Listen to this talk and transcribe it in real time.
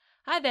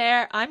Hi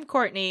there, I'm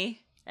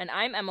Courtney. And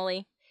I'm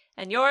Emily.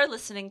 And you're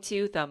listening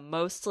to the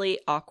Mostly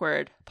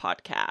Awkward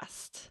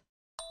podcast.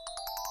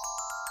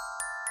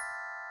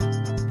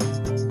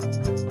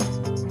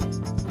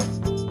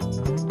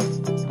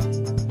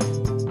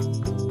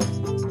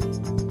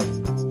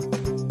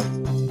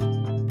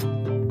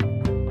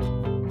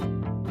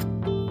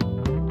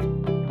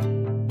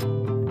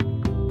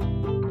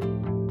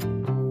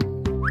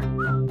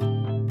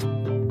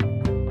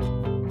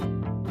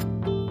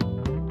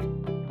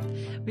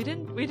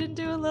 We didn't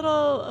do a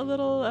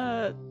little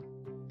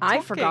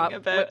I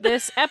forgot what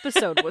this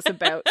episode was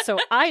about, so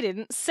I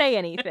didn't say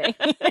anything.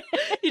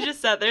 You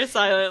just sat there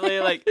silently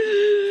like,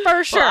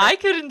 for sure. Well, I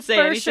couldn't say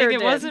anything. Sure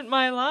it wasn't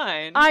my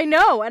line. I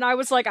know, and I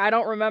was like, I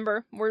don't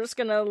remember. We're just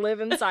gonna live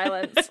in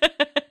silence.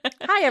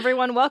 Hi,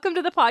 everyone. Welcome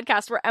to the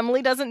podcast where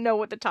Emily doesn't know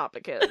what the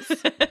topic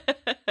is.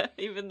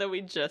 Even though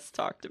we just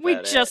talked about it.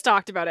 We just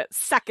talked about it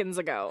seconds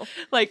ago.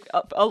 Like,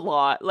 a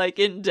lot. Like,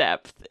 in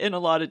depth. In a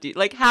lot of detail.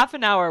 Like, half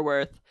an hour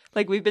worth.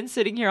 Like, we've been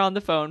sitting here on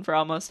the phone for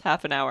almost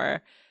half an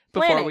hour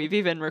before we've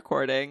even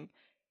recording.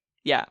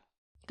 Yeah.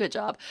 Good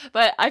job.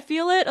 But I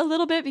feel it a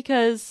little bit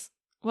because,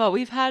 well,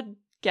 we've had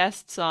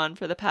guests on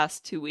for the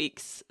past 2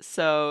 weeks.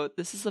 So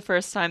this is the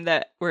first time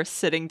that we're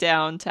sitting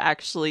down to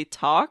actually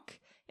talk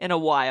in a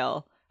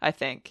while, I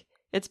think.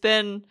 It's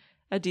been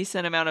a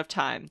decent amount of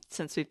time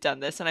since we've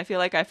done this, and I feel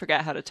like I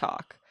forget how to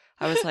talk.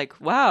 I was like,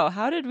 wow,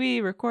 how did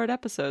we record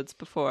episodes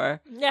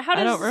before? Yeah, how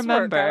does I don't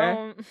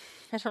remember.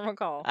 I don't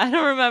recall. I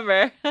don't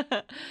remember.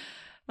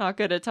 Not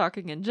good at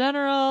talking in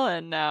general,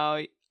 and now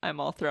I'm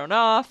all thrown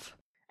off.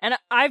 And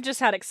I've just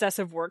had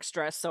excessive work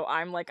stress, so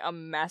I'm like a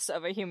mess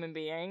of a human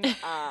being.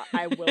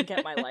 I will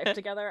get my life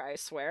together, I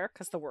swear,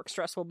 because the work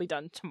stress will be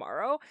done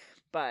tomorrow.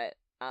 But,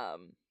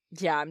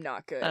 yeah, I'm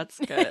not good. That's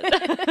good.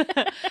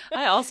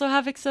 I also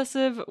have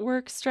excessive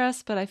work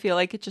stress, but I feel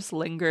like it just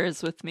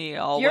lingers with me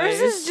always. Yours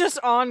is just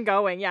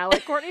ongoing. Yeah,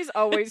 like Courtney's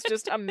always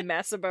just a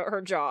mess about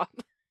her job.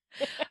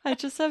 I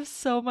just have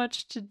so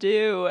much to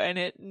do, and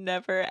it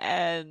never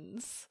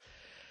ends.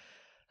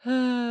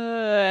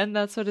 And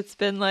that's what it's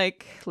been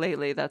like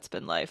lately. That's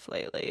been life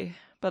lately.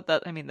 But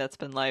that's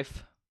been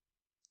life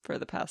for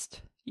the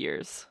past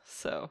years.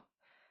 So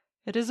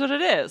it is what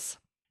it is.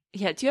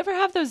 Yeah, do you ever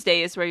have those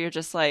days where you're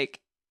just like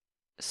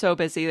so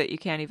busy that you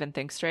can't even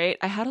think straight?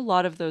 I had a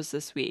lot of those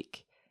this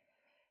week.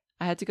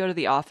 I had to go to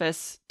the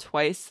office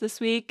twice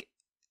this week,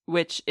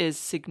 which is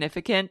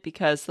significant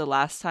because the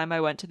last time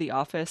I went to the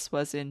office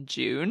was in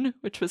June,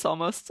 which was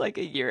almost like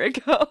a year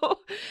ago.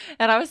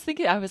 And I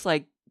was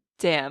like,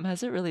 damn,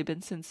 has it really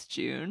been since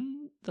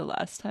June, the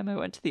last time I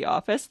went to the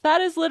office?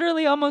 That is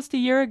literally almost a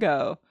year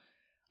ago.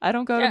 I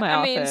don't go to my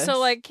office. I mean, so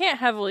like, can't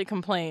heavily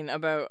complain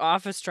about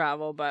office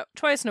travel, but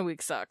twice in a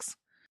week sucks.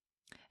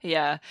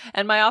 Yeah,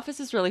 and my office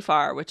is really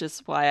far, which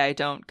is why I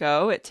don't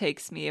go. It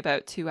takes me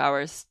about 2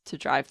 hours to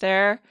drive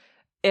there.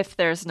 If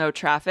there's no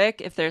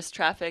traffic. If there's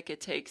traffic,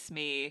 it takes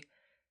me...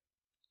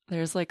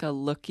 There's like a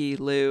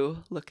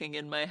looky-loo looking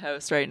in my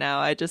house right now.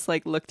 I just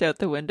like looked out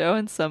the window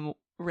and some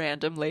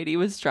random lady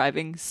was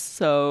driving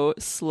so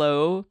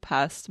slow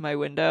past my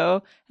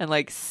window and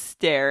like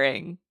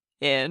staring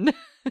in.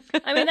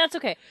 I mean, that's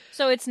okay.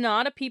 So it's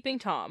not a peeping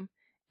Tom.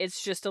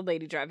 It's just a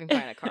lady driving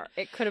by in a car.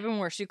 It could have been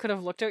worse. You could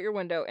have looked out your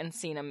window and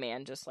seen a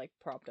man just like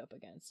propped up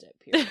against it.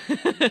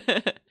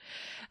 Period.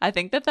 I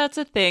think that's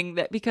a thing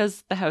that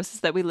because the houses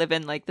that we live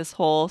in, like this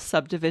whole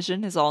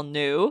subdivision is all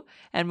new,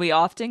 and we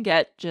often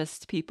get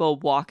just people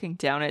walking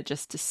down it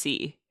just to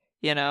see,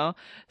 you know?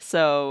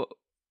 So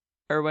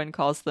Erwin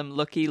calls them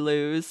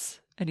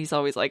looky-loos, and he's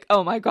always like,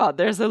 oh my god,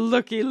 there's a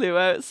looky-loo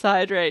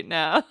outside right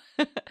now.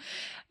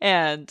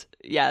 And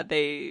yeah,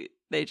 they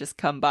just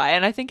come by.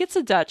 And I think it's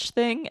a Dutch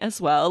thing as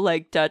well.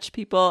 Like, Dutch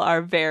people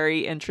are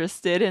very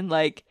interested in,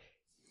 like,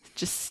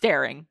 just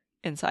staring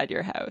inside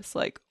your house.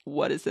 Like,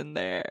 what is in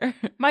there?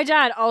 My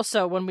dad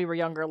also, when we were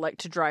younger, liked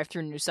to drive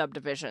through new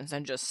subdivisions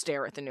and just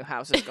stare at the new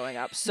houses going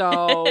up.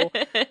 So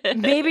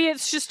maybe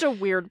it's just a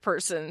weird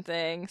person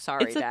thing.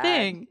 Sorry, it's Dad. A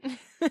thing.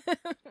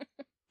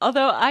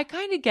 Although I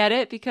kind of get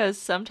it because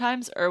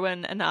sometimes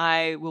Erwin and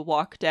I will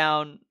walk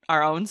down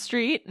our own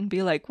street and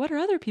be like, what are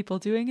other people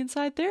doing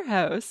inside their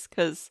house?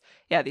 Because,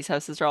 yeah, these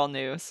houses are all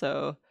new,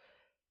 so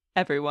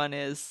everyone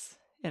is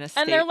in a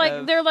state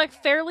and they're like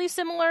fairly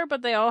similar,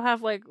 but they all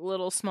have like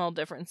little small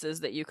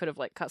differences that you could have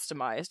like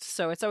customized.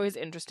 So it's always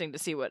interesting to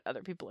see what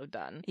other people have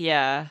done.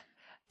 Yeah.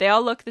 They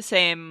all look the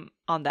same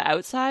on the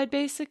outside,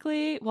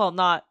 basically. Well,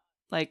 not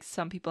like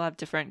some people have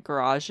different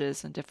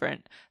garages and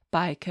different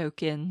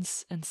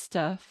bijkokens and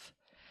stuff,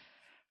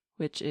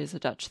 which is a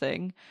Dutch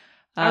thing.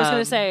 I was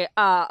going to say,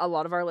 a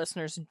lot of our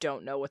listeners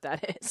don't know what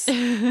that is.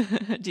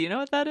 Do you know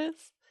what that is?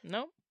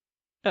 No.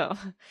 Oh,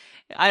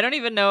 I don't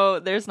even know.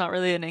 There's not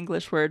really an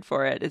English word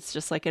for it. It's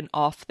just like an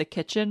off the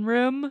kitchen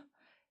room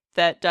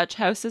that Dutch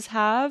houses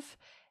have.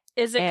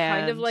 Is it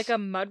kind of like a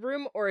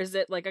mudroom, or is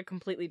it like a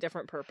completely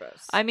different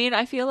purpose? I mean,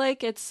 I feel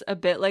like it's a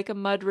bit like a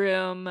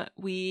mudroom.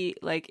 We,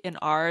 like in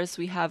ours,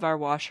 we have our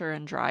washer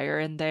and dryer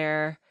in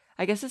there.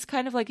 I guess it's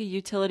kind of like a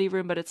utility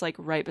room, but it's like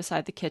right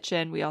beside the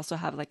kitchen. We also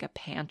have like a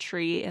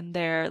pantry in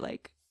there,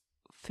 like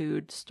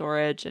food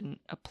storage and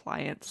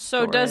appliance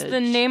So does the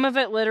storage. name of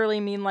it literally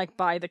mean like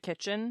by the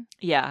kitchen?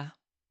 Yeah.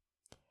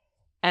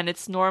 And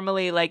it's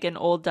normally like in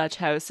old Dutch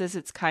houses,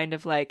 it's kind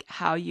of like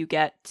how you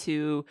get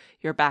to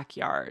your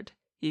backyard.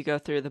 You go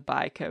through the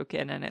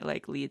Bijkoken and it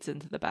like leads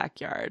into the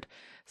backyard.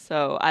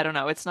 So I don't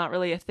know. It's not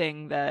really a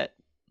thing that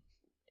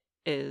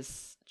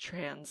is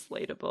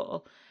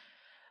translatable.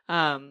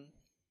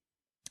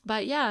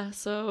 But yeah,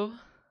 so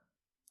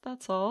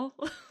that's all.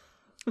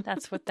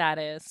 That's what that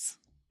is.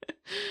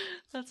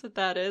 That's what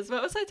that is.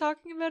 What was I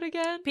talking about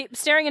again?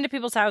 Staring into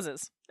people's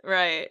houses.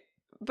 Right.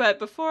 But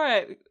before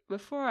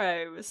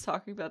I was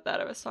talking about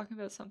that, I was talking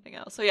about something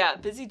else. So yeah,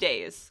 busy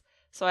days.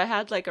 So I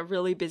had like a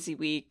really busy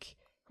week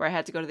where I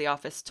had to go to the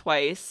office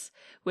twice,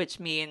 which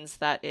means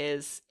that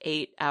is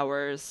 8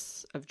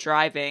 hours of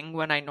driving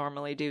when I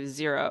normally do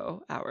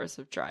 0 hours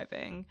of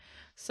driving.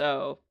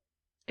 So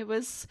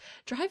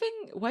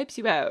driving wipes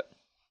you out.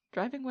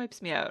 Driving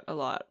wipes me out a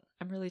lot.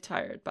 I'm really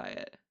tired by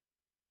it.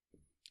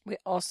 We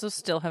also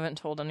still haven't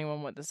told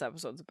anyone what this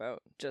episode's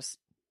about. Just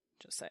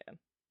saying.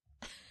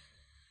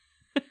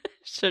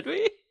 Should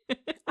we?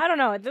 I don't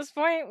know. At this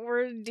point,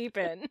 we're deep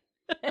in.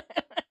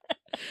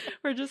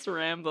 We're just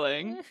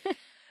rambling.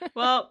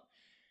 Well,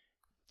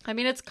 I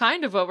mean, it's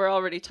kind of what we're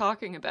already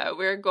talking about.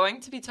 We're going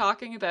to be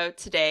talking about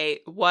today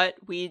what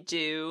we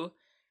do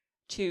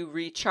to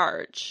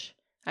recharge.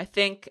 I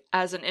think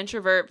as an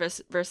introvert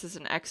versus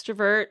an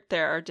extrovert,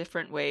 there are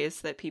different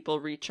ways that people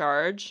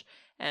recharge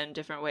and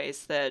different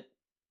ways that,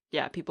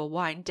 yeah, people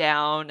wind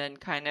down and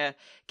kind of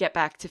get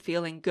back to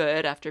feeling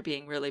good after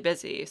being really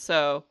busy.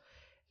 So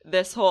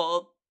this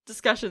whole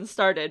discussion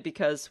started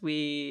because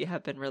we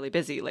have been really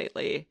busy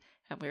lately.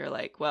 And we were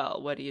like, well,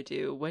 what do you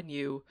do when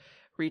you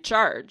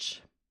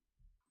recharge?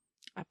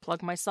 I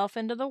plug myself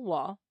into the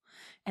wall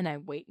and I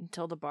wait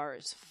until the bar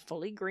is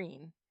fully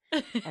green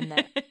and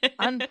then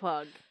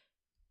unplug.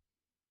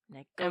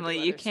 And Emily,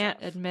 you can't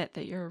admit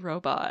that you're a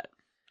robot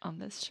on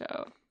this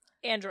show.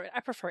 Android. I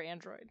prefer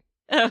Android.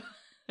 Oh,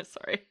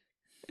 sorry.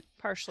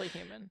 Partially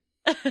human.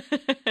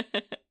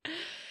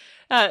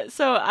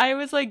 So I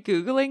was like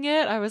Googling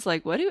it. I was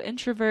like, what do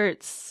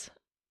introverts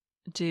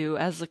do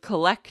as a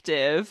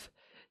collective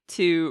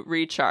to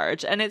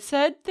recharge? And it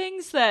said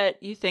things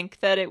that you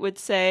think that it would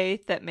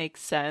say that makes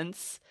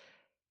sense,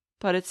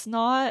 but it's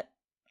not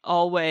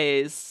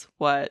always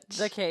what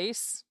the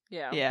case.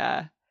 Yeah.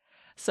 Yeah.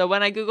 So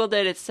when I Googled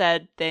it, it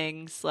said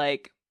things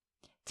like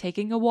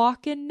taking a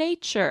walk in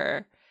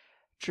nature,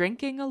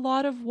 drinking a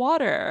lot of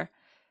water,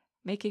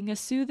 making a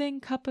soothing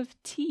cup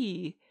of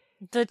tea.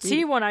 The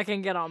tea one I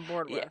can get on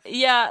board with.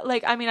 Yeah,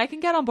 like, I mean, I can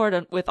get on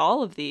board with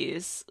all of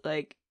these.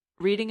 Like,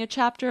 reading a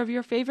chapter of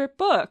your favorite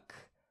book,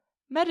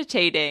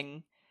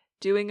 meditating,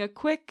 doing a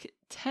quick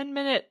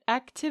 10-minute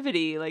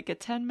activity, like a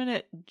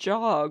 10-minute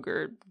jog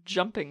or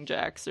jumping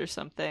jacks or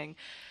something.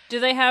 Do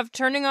they have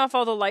turning off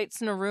all the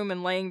lights in a room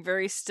and laying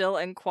very still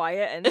and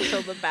quiet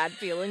until the bad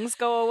feelings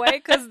go away?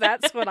 Because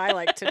that's what I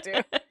like to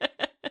do.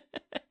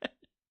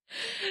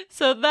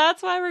 So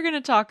that's why we're going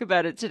to talk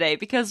about it today,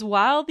 because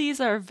while these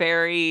are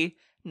very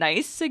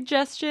nice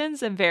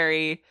suggestions and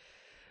very,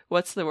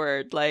 what's the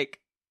word? Like,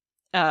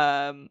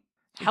 healthy?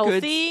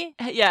 Healthy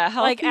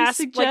like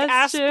suggestions. Like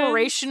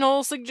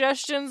aspirational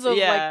suggestions of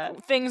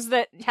like things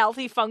that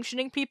healthy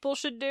functioning people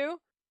should do.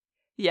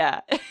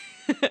 Yeah.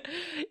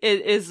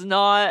 It is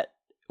not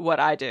what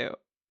I do.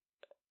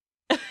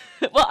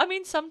 Well, I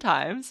mean,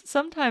 sometimes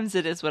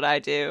it is what I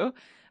do,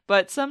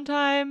 but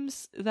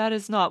sometimes that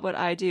is not what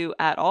I do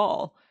at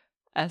all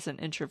as an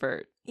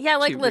introvert. Yeah,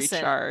 like, listen,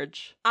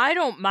 recharge. I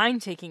don't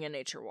mind taking a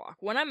nature walk.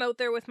 When I'm out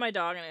there with my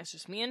dog and it's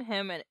just me and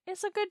him and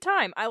it's a good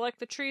time. I like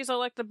the trees, I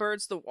like the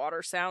birds, the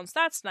water sounds.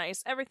 That's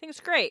nice. Everything's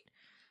great.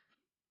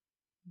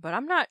 But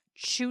I'm not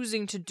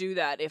choosing to do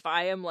that if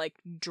I am, like,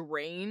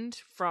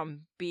 drained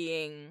from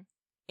being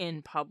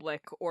in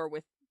public or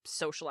with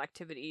social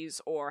activities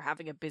or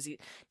having a busy...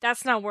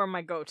 That's not where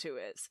my go-to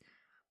is.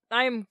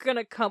 I'm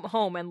gonna come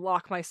home and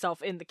lock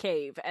myself in the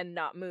cave and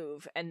not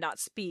move and not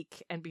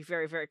speak and be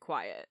very, very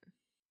quiet.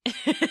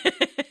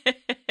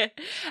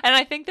 And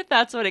I think that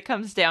that's what it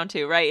comes down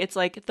to, right? It's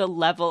like the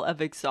level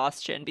of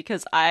exhaustion,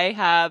 because I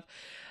have...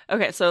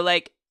 Okay, so,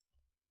 like,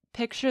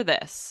 picture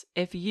this.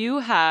 If you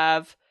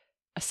have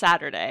a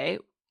Saturday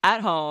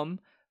at home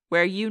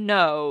where you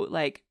know,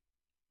 like,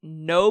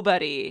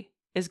 nobody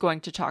is going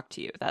to talk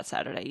to you that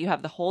Saturday. You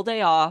have the whole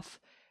day off.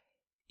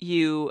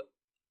 You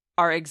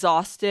are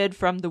exhausted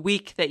from the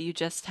week that you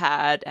just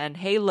had. And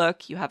hey,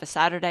 look, you have a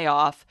Saturday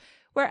off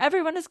where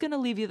everyone is going to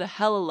leave you the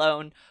hell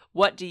alone.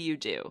 What do you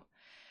do?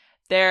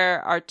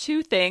 There are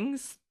two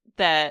things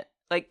that,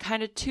 like,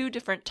 kind of two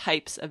different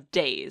types of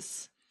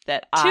days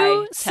that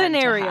two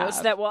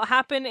scenarios that will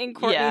happen in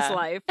Courtney's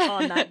life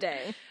on that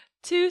day.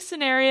 Two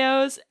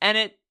scenarios,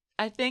 and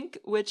I think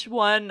which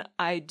one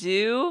I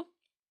do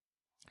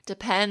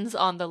depends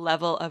on the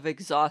level of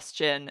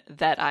exhaustion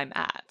that I'm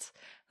at.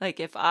 Like,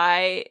 if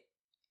I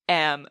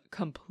am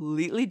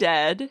completely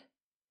dead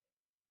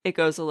it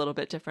goes a little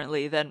bit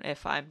differently than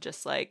if I'm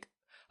just like,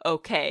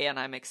 okay, and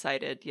I'm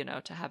excited,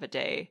 to have a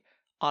day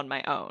on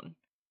my own.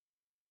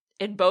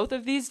 In both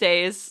of these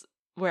days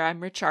where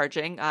I'm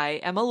recharging, I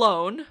am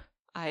alone.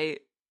 I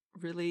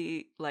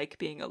really like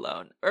being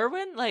alone.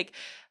 Erwin, like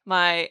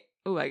I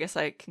guess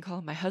I can call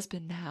him my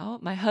husband now.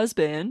 My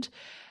husband,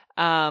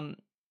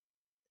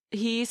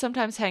 he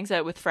sometimes hangs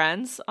out with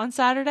friends on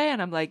Saturday,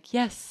 and I'm like,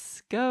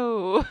 yes,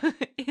 go,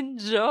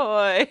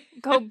 enjoy.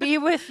 Go be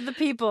with the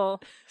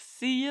people.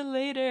 See you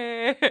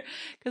later.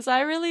 Because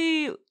I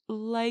really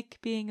like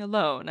being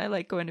alone. I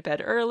like going to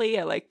bed early.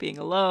 I like being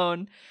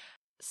alone.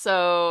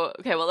 So,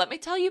 okay, well, let me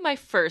tell you my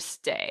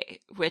first day,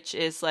 which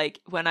is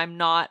like when I'm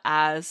not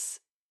as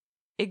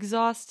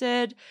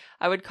exhausted.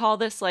 I would call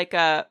this like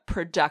a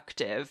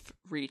productive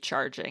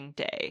recharging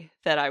day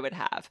that I would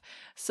have.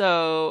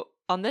 So,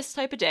 on this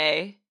type of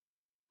day,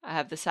 I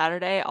have the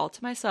Saturday all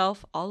to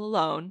myself, all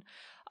alone.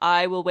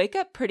 I will wake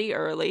up pretty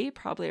early,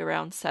 probably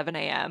around 7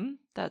 a.m.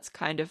 That's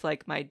kind of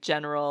like my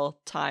general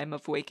time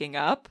of waking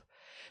up.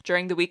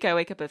 During the week, I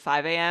wake up at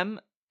 5 a.m.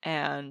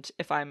 And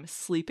if I'm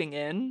sleeping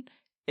in,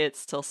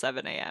 it's till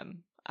 7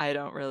 a.m. I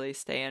don't really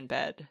stay in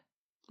bed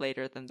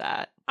later than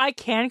that. I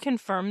can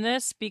confirm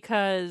this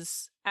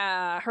because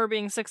her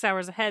being 6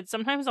 hours ahead,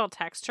 sometimes I'll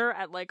text her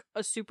at like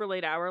a super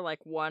late hour,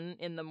 like 1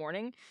 in the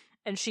morning,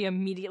 and she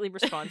immediately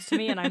responds to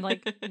me, and I'm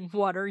like,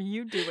 what are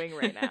you doing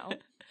right now?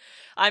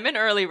 I'm an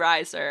early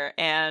riser,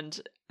 and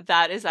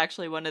that is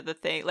actually one of the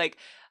things, like,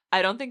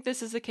 I don't think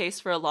this is the case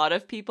for a lot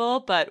of people,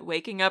 but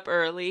waking up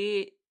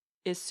early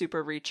is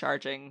super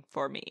recharging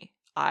for me.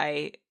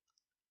 I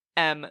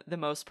am the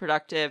most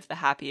productive, the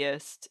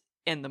happiest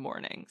in the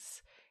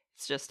mornings.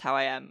 It's just how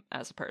I am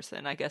as a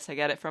person. I guess I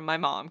get it from my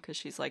mom because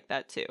she's like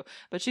that too.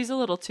 But she's a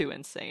little too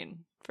insane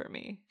for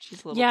me.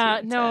 She's a little too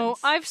intense. No,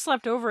 I've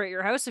slept over at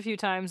your house a few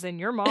times, and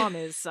your mom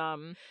is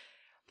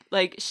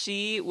like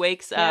she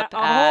wakes up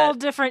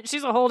at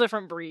she's a whole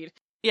different breed.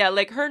 Yeah,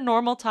 like her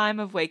normal time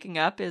of waking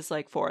up is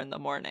like 4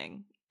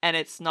 a.m. And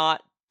it's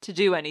not to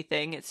do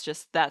anything. It's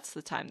just that's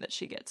the time that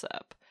she gets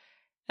up.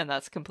 And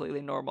that's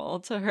completely normal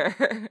to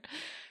her.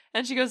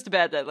 And she goes to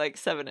bed at like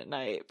 7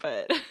 p.m,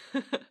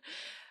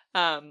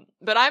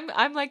 but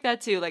I'm like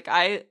that too. Like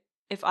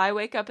if I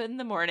wake up in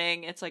the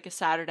morning, it's like a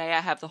Saturday, I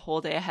have the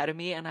whole day ahead of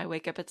me, and I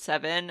wake up at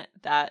 7,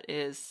 that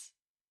is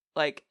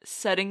like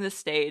setting the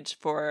stage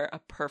for a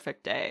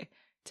perfect day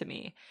to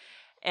me.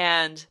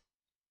 And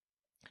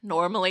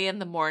normally in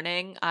the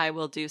morning, I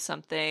will do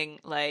something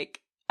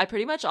like, I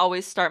pretty much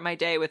always start my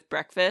day with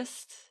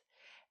breakfast,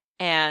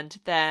 and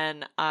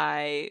then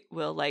I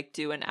will like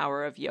do an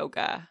hour of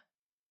yoga.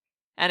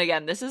 And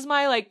again, this is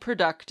my like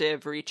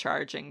productive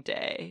recharging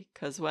day,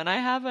 because when I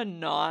have a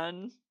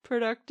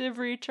non-productive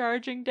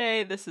recharging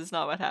day, this is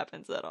not what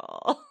happens at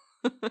all.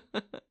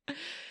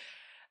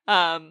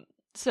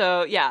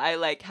 So yeah, I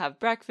like have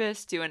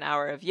breakfast, do an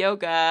hour of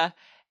yoga,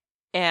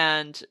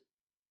 and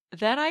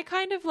then I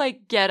kind of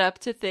like get up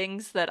to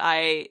things that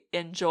I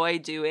enjoy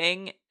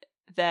doing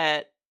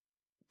that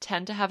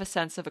tend to have a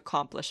sense of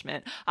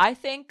accomplishment. I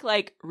think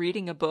like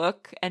reading a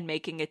book and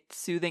making a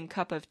soothing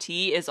cup of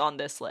tea is on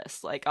this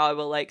list. Like I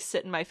will like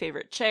sit in my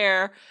favorite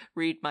chair,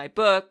 read my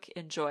book,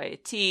 enjoy a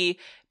tea,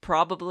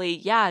 probably,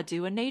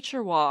 do a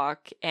nature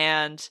walk.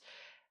 And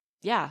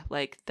yeah,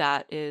 like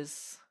that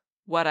is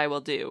what I will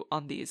do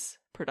on these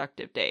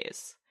productive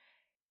days.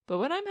 But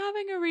when I'm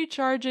having a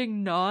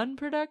recharging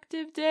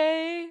non-productive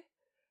day,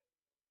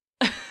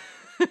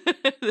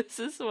 this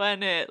is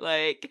when it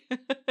like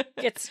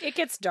it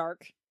gets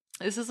dark.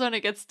 This is when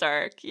it gets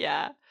dark,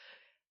 yeah.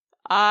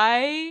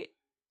 I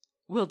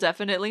will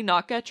definitely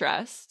not get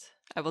dressed.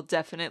 I will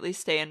definitely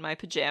stay in my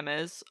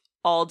pajamas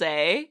all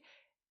day.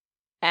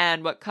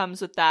 And what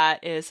comes with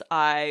that is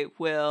I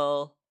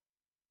will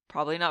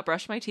probably not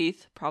brush my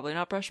teeth, probably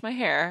not brush my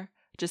hair,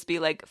 just be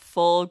like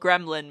full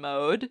gremlin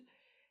mode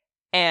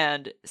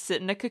and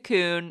sit in a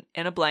cocoon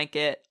in a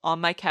blanket on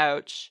my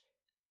couch,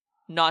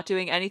 not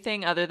doing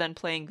anything other than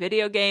playing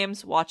video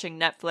games, watching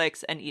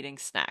Netflix, and eating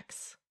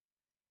snacks.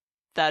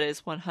 That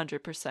is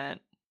 100%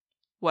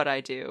 what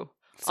I do.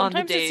 Sometimes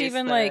on the days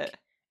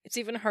it's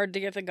even hard to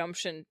get the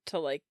gumption to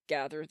like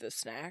gather the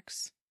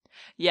snacks.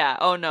 Yeah,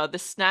 oh no, the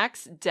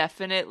snacks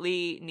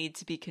definitely need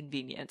to be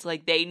convenient.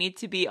 Like they need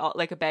to be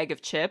like a bag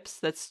of chips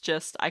that's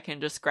just, I can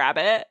just grab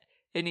it.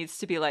 It needs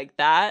to be like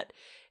that.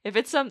 If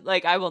it's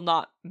like I will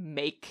not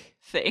make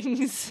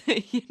things,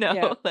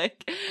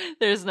 like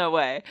there's no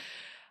way.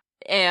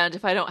 And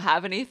if I don't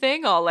have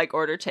anything, I'll like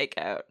order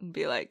takeout and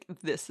be like,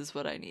 this is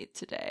what I need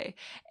today.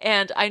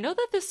 And I know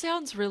that this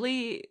sounds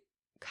really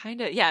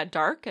kind of,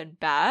 dark and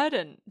bad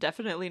and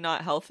definitely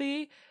not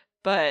healthy,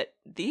 but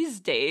these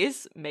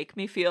days make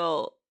me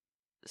feel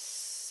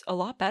a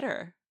lot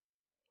better.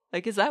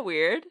 Like, is that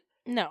weird?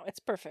 No, it's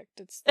perfect.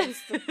 It's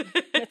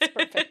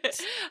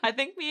perfect. I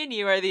think me and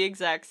you are the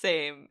exact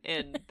same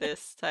in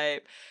this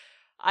type.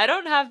 I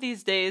don't have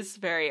these days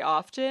very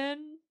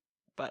often,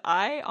 but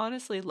I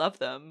honestly love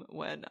them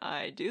when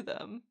I do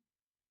them.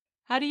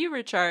 How do you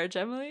recharge,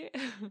 Emily?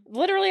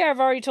 Literally, I've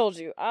already told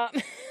you.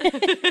 And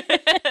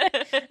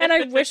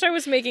I wish I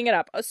was making it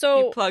up.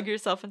 So you plug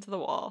yourself into the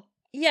wall.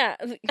 Yeah,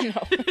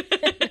 no.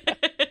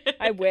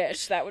 I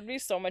wish. That would be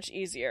so much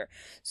easier.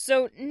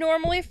 So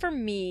normally for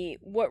me,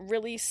 what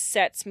really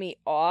sets me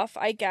off,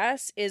 I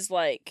guess, is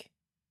like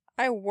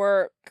I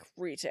work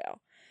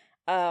retail.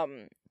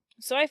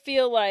 So I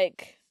feel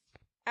like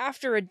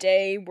after a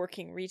day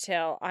working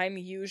retail, I'm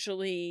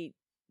usually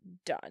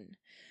done.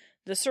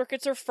 The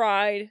circuits are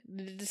fried,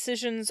 the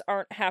decisions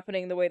aren't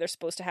happening the way they're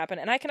supposed to happen,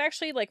 and I can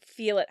actually like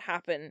feel it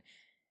happen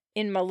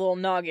in my little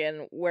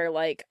noggin where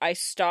like I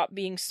stop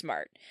being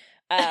smart.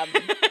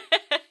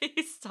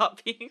 You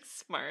stop being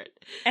smart.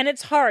 And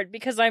it's hard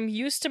because I'm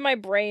used to my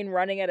brain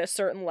running at a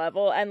certain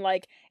level, and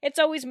like it's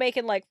always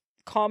making like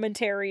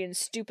commentary and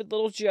stupid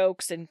little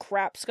jokes and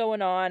craps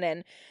going on,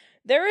 and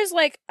there is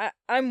like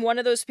I'm one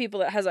of those people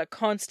that has a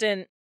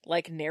constant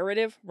like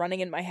narrative running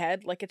in my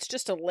head. Like it's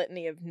just a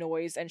litany of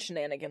noise and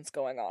shenanigans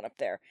going on up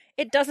there.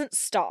 It doesn't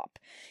stop.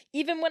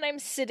 Even when I'm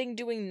sitting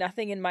doing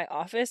nothing in my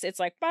office, it's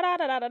like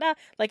ba-da-da-da-da-da.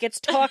 Like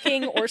it's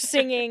talking or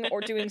singing or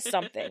doing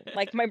something.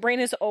 Like my brain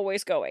is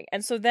always going.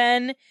 And so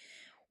then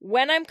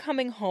when I'm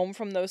coming home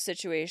from those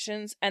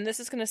situations, and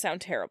this is going to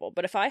sound terrible,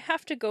 but if I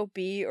have to go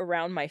be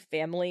around my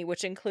family,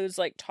 which includes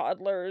like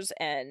toddlers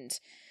and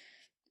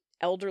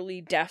elderly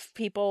deaf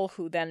people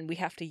who then we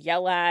have to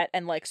yell at,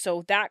 and like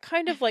so that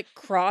kind of like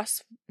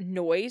cross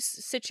noise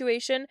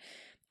situation,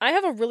 I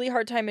have a really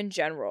hard time in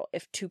general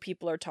if two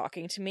people are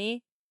talking to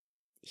me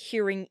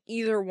hearing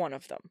either one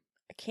of them.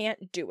 I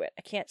can't do it.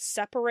 I can't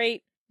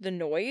separate the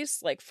noise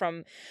like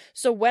from,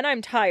 so when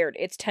I'm tired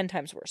it's 10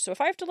 times worse. So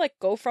if I have to like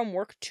go from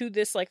work to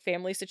this like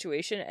family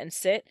situation and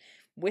sit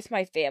with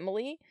my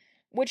family,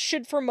 which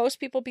should for most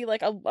people be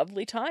like a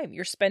lovely time.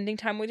 You're spending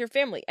time with your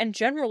family. And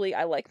generally,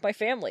 I like my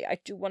family. I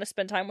do want to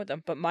spend time with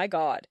them. But my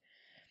God,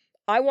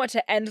 I want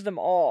to end them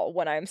all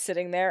when I'm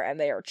sitting there and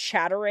they are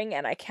chattering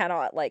and I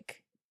cannot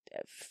like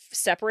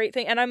separate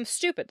things. And I'm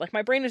stupid. Like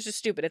my brain is just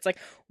stupid. It's like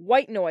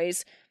white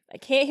noise. I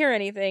can't hear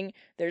anything.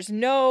 There's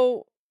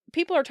no...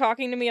 People are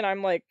talking to me and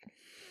I'm like,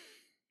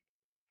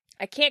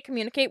 I can't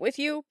communicate with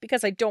you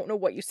because I don't know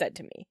what you said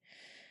to me.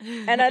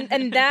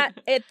 And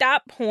that at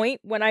that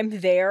point when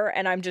I'm there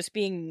and I'm just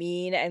being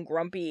mean and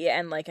grumpy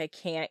and like I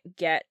can't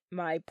get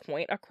my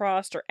point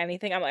across or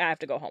anything, I'm like, I have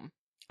to go home.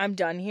 I'm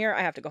done here.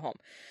 I have to go home.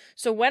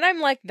 So when I'm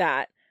like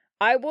that,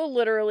 I will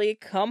literally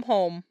come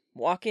home,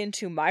 walk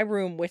into my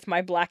room with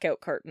my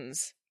blackout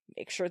curtains,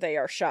 make sure they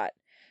are shut,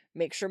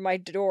 make sure my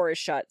door is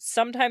shut.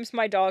 Sometimes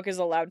my dog is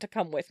allowed to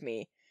come with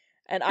me,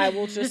 and I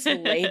will just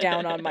lay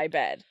down on my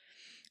bed.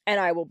 And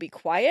I will be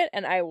quiet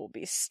and I will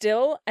be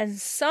still. And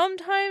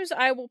sometimes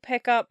I will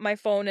pick up my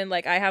phone and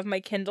like I have my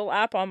Kindle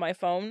app on my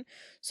phone.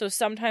 So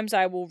sometimes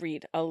I will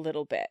read a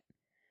little bit.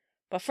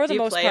 But for the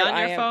most part, do you play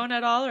on your phone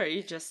at all, or are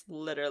you just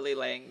literally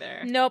laying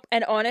there? Nope.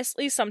 And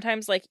honestly,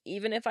 sometimes like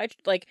even if I'm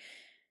like,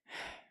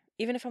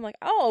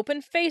 I'll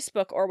open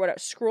Facebook or whatever,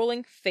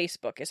 scrolling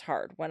Facebook is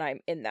hard when I'm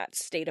in that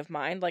state of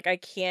mind. Like I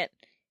can't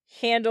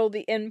handle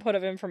the input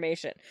of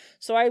information.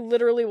 So I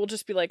literally will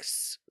just be like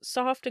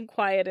soft and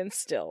quiet and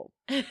still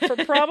for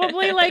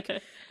probably like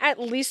at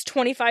least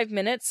 25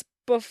 minutes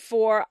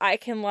before I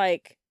can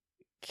like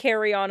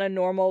carry on a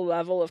normal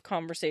level of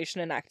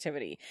conversation and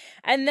activity.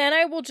 And then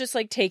I will just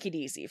like take it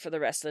easy for the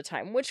rest of the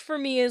time, which for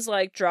me is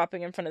like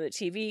dropping in front of the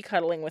TV,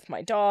 cuddling with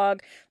my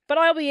dog, but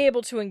I'll be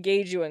able to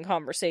engage you in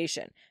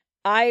conversation.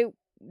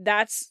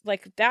 That's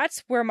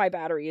where my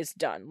battery is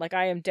done. Like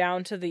I am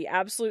down to the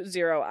absolute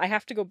zero. I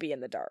have to go be in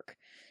the dark.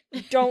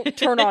 Don't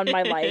turn on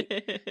my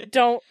light.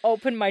 Don't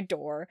open my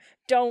door.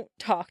 Don't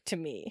talk to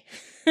me.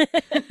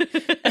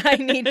 I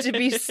need to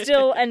be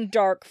still and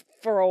dark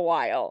for a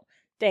while.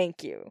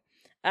 Thank you.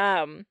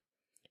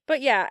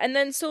 But yeah, and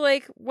then so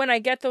like when I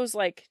get those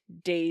like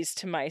days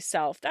to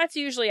myself, that's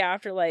usually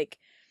after like,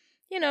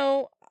 you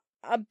know,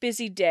 a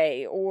busy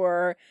day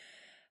or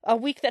a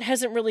week that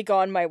hasn't really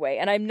gone my way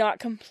and I'm not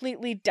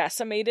completely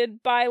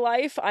decimated by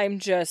life. I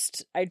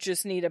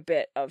just need a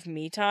bit of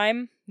me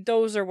time.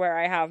 Those are where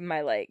I have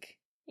my like,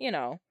 you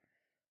know,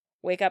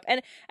 wake up.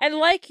 And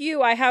like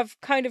you, I have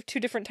kind of two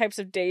different types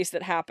of days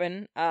that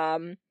happen.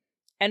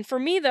 And for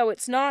me though,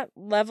 it's not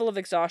level of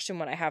exhaustion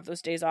when I have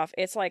those days off.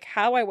 It's like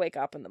how I wake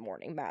up in the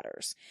morning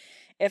matters.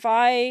 If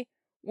I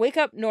wake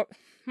up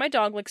my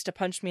dog likes to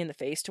punch me in the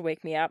face to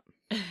wake me up.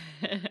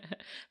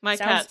 My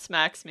cat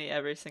smacks me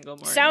every single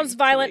morning. Sounds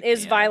violent,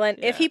 is violent.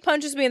 Yeah. If he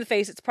punches me in the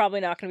face, it's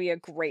probably not going to be a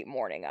great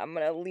morning. I'm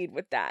going to lead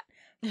with that.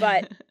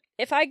 But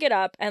if I get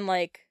up and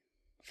like,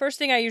 first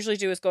thing I usually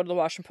do is go to the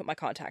washroom and put my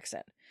contacts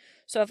in.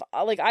 So if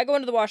like I go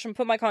into the washroom,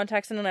 put my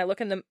contacts in, and I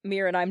look in the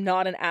mirror and I'm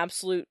not an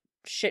absolute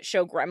shit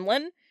show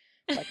gremlin.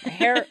 Like my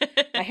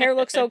hair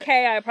looks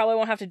okay. I probably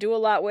won't have to do a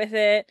lot with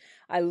it.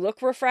 I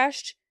look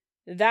refreshed.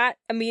 That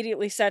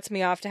immediately sets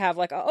me off to have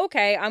like,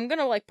 okay, I'm going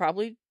to like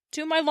probably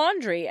do my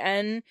laundry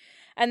and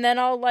then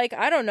I'll like,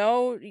 I don't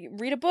know,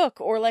 read a book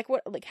or like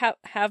what, like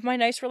have my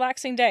nice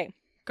relaxing day.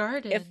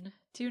 Garden.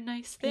 do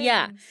nice things.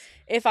 Yeah.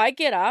 If I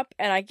get up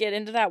and I get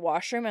into that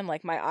washroom and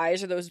like my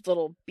eyes are those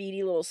little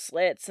beady little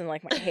slits and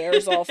like my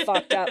hair's all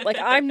fucked up, like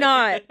I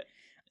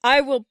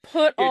will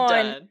put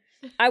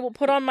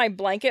on my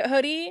blanket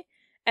hoodie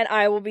and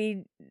I will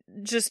be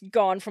just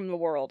gone from the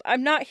world.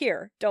 I'm not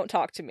here. Don't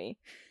talk to me.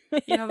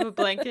 You have a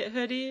blanket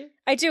hoodie?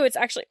 I do. It's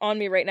actually on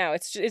me right now.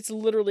 It's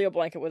literally a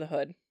blanket with a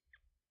hood.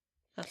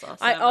 That's awesome.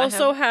 I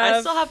still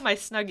have my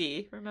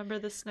Snuggie. Remember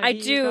the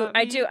Snuggie?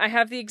 I do. I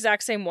have the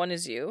exact same one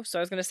as you. So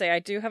I was going to say I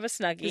do have a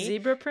Snuggie. The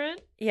zebra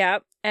print? Yeah.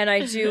 And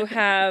I do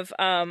have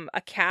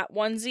a cat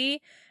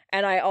onesie.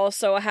 And I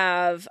also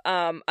have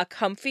a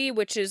comfy,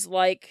 which is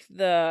like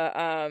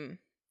the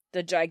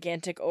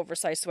gigantic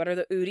oversized sweater,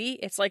 the Oodie.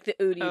 It's like the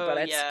Oodie, but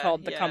it's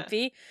called the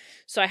comfy.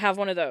 So I have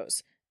one of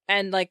those.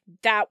 And like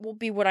that will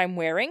be what I'm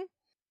wearing.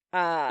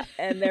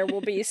 And there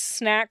will be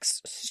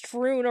snacks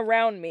strewn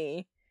around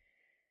me.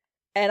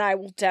 And I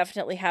will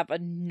definitely have a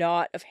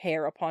knot of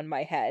hair upon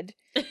my head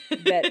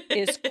that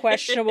is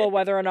questionable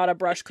whether or not a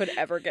brush could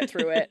ever get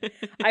through it.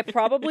 I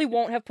probably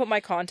won't have put my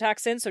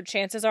contacts in, so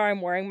chances are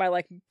I'm wearing my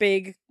like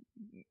big,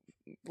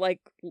 like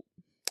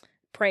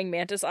praying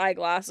mantis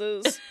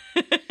eyeglasses.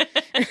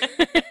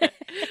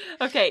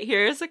 Okay,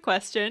 here's a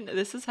question.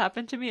 This has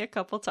happened to me a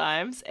couple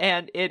times,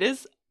 and it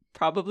is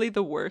probably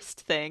the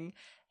worst thing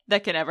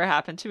that can ever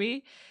happen to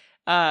me.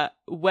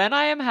 When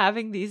I am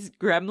having these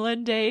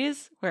gremlin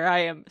days where I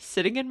am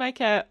sitting in my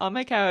on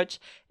my couch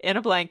in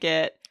a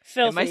blanket,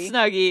 filthy. in my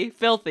Snuggie,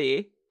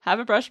 filthy,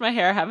 haven't brushed my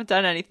hair, haven't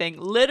done anything,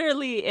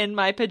 literally in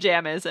my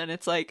pajamas, and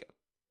it's like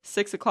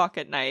 6:00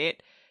 at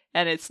night,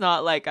 and it's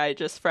not like I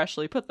just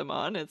freshly put them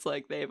on. It's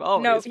like they've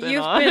always been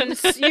on.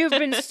 You've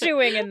been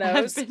stewing in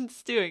those. I've been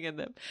stewing in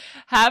them.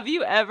 Have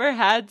you ever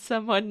had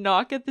someone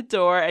knock at the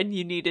door and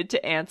you needed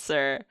to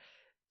answer?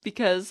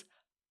 Because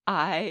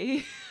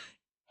I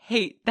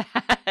hate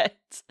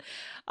that.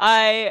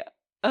 I've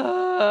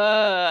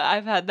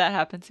had that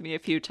happen to me a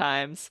few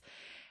times,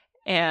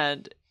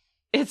 and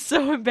it's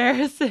so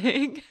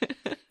embarrassing.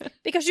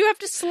 Because you have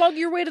to slug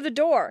your way to the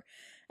door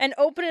and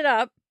open it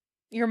up.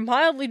 You're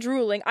mildly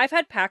drooling. I've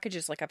had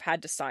packages like I've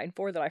had to sign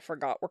for that I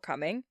forgot were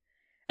coming,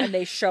 and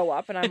they show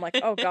up, and I'm like,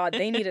 oh god,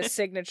 they need a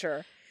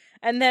signature.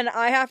 And then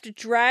I have to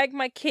drag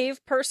my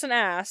cave person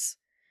ass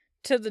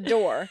to the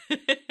door,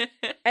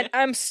 and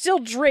I'm still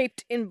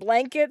draped in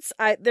blankets.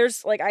 I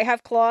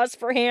have claws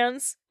for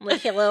hands. I'm like,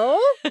 hello?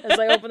 As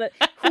I open it,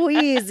 who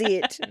is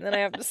it? And then I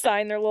have to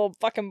sign their little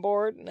fucking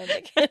board, and I'm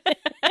like...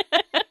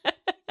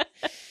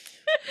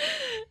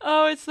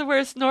 Oh, it's the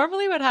worst.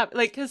 Normally what happens,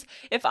 like, because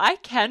if I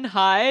can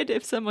hide,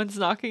 if someone's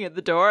knocking at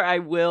the door, I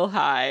will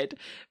hide.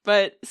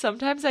 But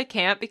sometimes I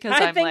can't because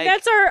I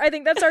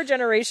think that's our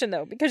generation,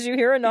 though, because you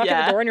hear a knock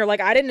at the door and you're like,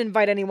 I didn't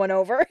invite anyone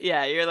over.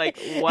 Yeah, you're like,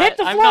 what?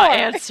 I'm not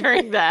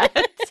answering that.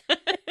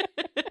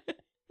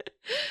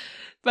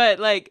 But,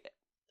 like,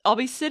 I'll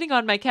be sitting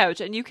on my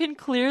couch, and you can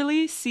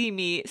clearly see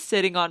me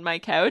sitting on my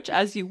couch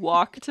as you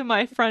walk to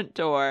my front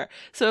door.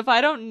 So if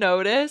I don't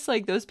notice,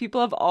 like, those people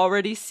have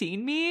already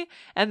seen me,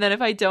 and then if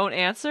I don't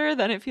answer,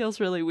 then it feels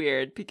really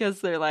weird,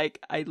 because they're like,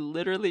 I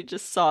literally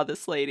just saw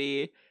this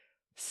lady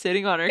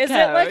sitting on her couch. Is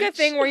it like a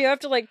thing where you have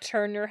to, like,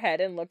 turn your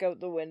head and look out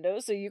the window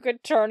so you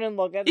could turn and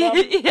look at them?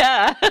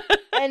 Yeah.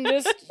 And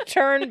just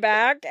turn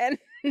back and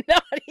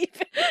not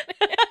even...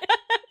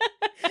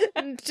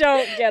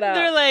 Don't get up.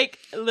 They're like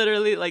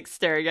literally like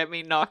staring at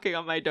me, knocking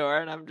on my door,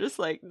 and I'm just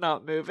like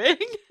not moving.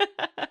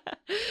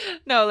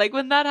 No, like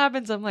when that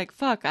happens, I'm like,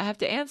 fuck, I have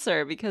to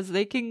answer because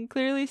they can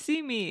clearly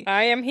see me.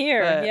 I am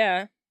here. But,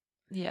 yeah.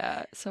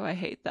 Yeah, so I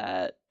hate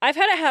that. I've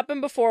had it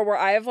happen before where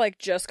I have like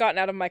just gotten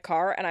out of my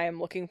car and I am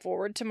looking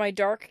forward to my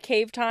dark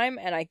cave time,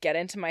 and I get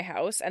into my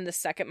house, and the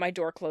second my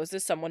door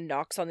closes, someone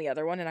knocks on the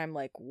other one, and I'm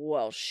like,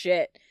 well,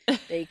 shit.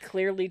 They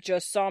clearly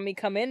just saw me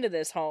come into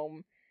this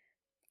home.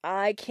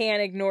 I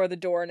can't ignore the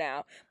door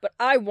now, but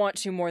I want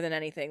to more than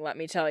anything, let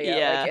me tell you.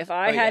 Yeah. Like, if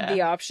I had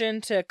the option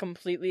to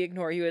completely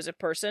ignore you as a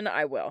person,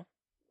 I will.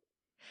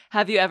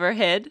 Have you ever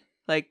hid?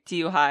 Like, do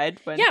you hide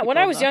when when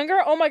I was younger,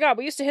 oh my god,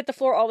 we used to hit the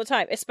floor all the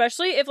time,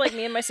 especially if, like,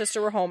 me and my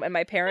sister were home and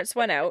my parents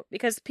went out,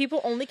 because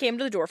people only came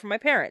to the door from my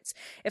parents.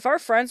 If our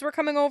friends were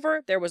coming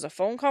over, there was a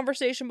phone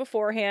conversation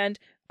beforehand,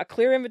 a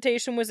clear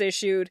invitation was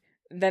issued,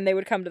 then they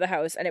would come to the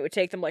house, and it would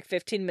take them like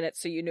 15 minutes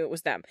so you knew it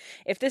was them.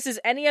 If this is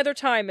any other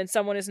time and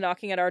someone is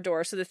knocking at our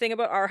door, so the thing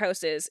about our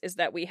house is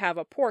that we have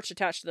a porch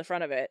attached to the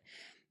front of it.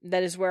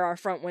 That is where our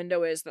front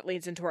window is that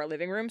leads into our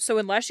living room. So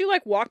unless you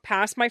like walk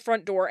past my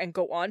front door and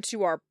go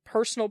onto our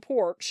personal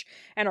porch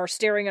and are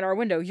staring in our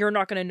window, you're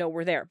not going to know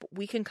we're there, but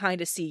we can kind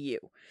of see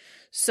you.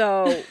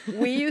 So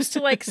we used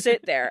to like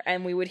sit there,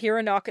 and we would hear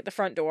a knock at the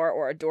front door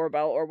or a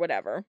doorbell or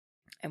whatever.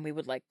 And we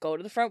would, like, go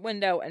to the front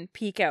window and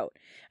peek out.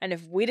 And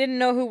if we didn't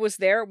know who was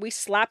there, we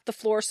slapped the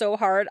floor so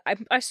hard,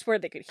 I swear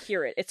they could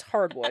hear it. It's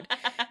hardwood.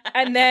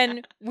 And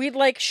then we'd,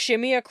 like,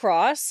 shimmy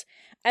across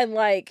and,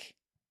 like,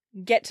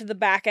 get to the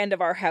back end of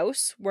our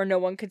house where no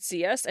one could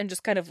see us and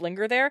just kind of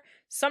linger there.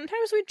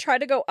 Sometimes we'd try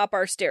to go up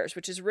our stairs,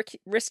 which is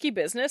risky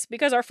business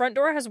because our front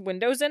door has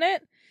windows in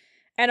it.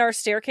 and our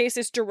staircase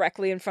is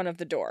directly in front of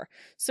the door.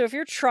 So if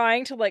you're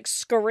trying to like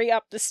scurry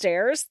up the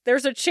stairs,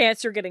 there's a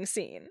chance you're getting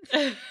seen.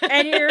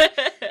 And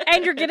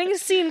you're getting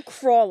seen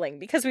crawling,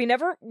 because we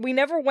never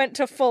went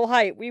to full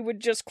height. We would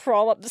just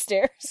crawl up the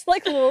stairs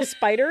like little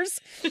spiders.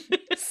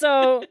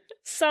 So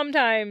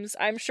sometimes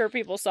I'm sure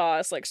people saw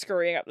us like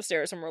scurrying up the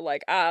stairs and were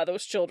like,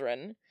 those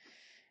children.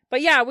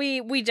 But yeah,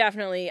 we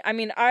definitely, I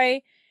mean,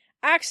 I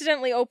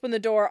accidentally opened the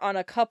door on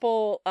a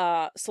couple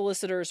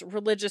solicitors,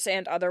 religious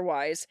and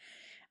otherwise.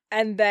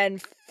 And then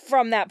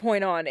from that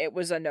point on, it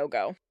was a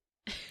no-go.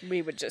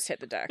 We would just hit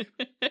the deck.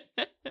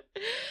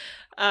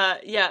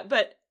 Yeah,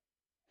 but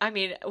I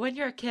mean, when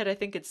you're a kid, I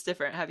think it's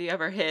different. Have you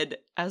ever hid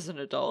as an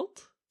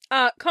adult?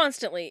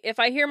 Constantly. If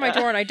I hear my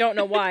door and I don't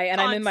know why, and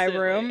I'm in my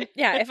room.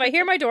 Yeah, if I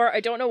hear my door,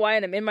 I don't know why,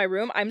 and I'm in my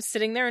room, I'm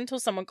sitting there until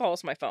someone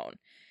calls my phone.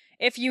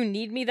 If you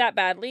need me that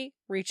badly,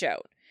 reach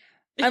out.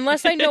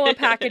 Unless I know a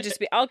package is...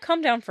 I'll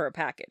come down for a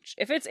package.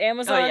 If it's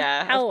Amazon,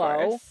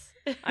 hello,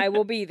 I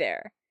will be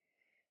there.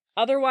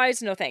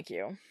 Otherwise, no thank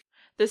you.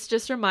 This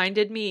just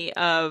reminded me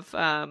of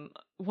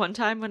one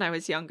time when I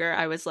was younger,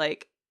 I was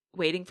like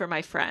waiting for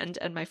my friend,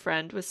 and my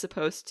friend was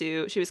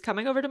she was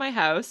coming over to my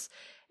house,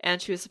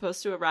 and she was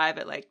supposed to arrive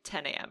at like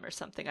 10 a.m. or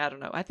something. I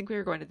don't know. I think we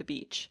were going to the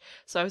beach.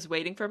 So I was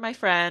waiting for my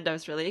friend. I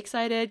was really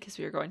excited because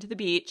we were going to the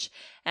beach.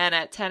 And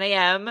at 10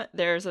 a.m.,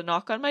 there's a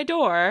knock on my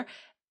door,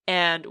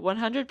 and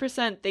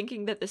 100%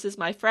 thinking that this is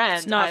my friend.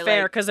 It's not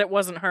fair because it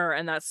wasn't her,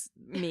 and that's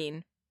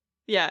mean.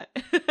 Yeah.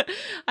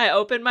 I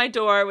opened my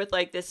door with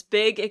like this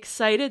big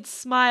excited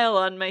smile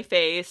on my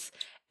face,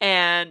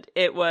 and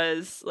it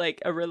was like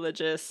a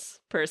religious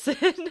person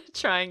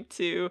trying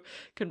to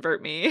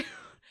convert me.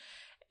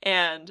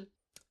 And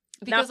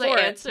because I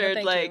answered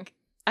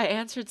I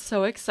answered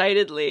so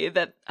excitedly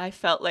that I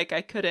felt like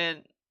I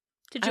couldn't.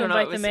 Did you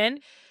invite them in?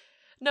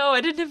 No,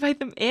 I didn't invite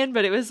them in,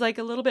 but it was like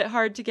a little bit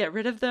hard to get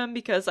rid of them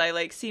because I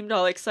like seemed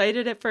all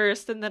excited at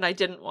first, and then I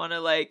didn't want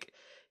to like,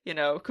 you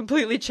know,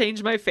 completely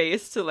change my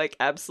face to like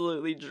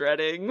absolutely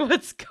dreading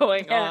what's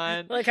going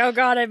on. Like, oh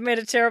God, I've made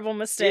a terrible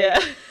mistake.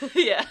 Yeah.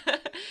 Yeah.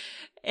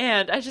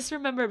 And I just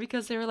remember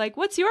because they were like,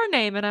 "What's your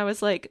name?" And I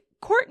was like,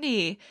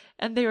 "Courtney."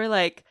 And they were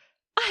like,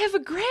 "I have a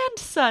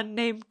grandson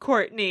named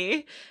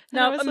Courtney."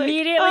 No,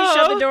 immediately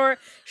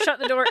shut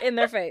the door in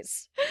their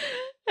face.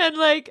 And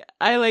like,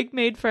 I like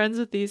made friends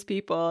with these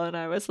people, and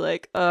I was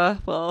like,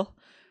 well,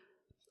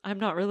 I'm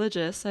not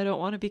religious. I don't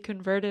want to be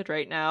converted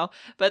right now.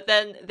 But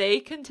then they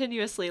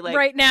continuously like...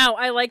 Right now.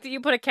 I like that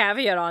you put a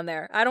caveat on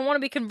there. I don't want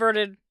to be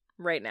converted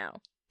right now.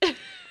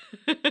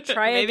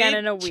 Try again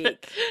in a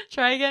week.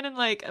 Try again in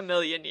like a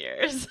million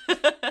years.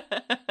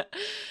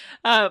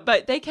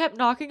 But they kept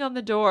knocking on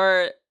the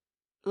door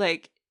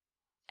like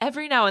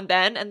every now and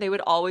then, and they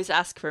would always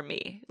ask for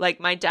me. Like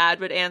my dad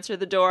would answer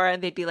the door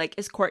and they'd be like,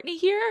 "Is Courtney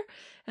here?"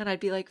 And I'd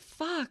be like,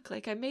 "Fuck,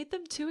 like I made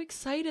them too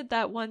excited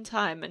that one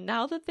time, and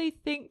now they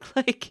think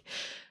I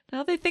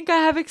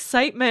have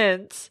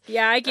excitement."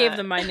 Yeah, I gave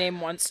them my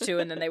name once too,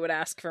 and then they would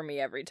ask for me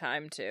every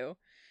time too.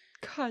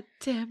 God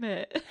damn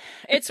it.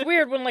 It's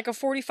weird when like a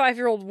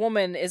 45-year-old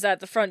woman is at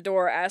the front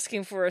door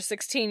asking for a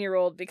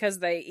 16-year-old because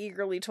they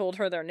eagerly told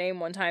her their name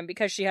one time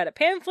because she had a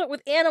pamphlet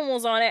with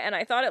animals on it, and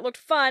I thought it looked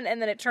fun,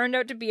 and then it turned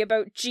out to be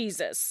about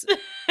Jesus.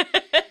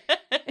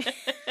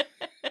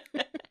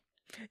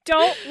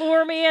 Don't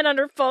lure me in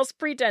under false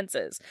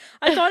pretenses.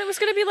 I thought it was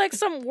going to be like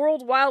some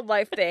World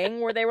Wildlife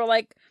thing where they were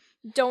like,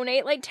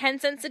 donate like 10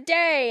 cents a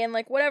day and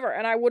like whatever,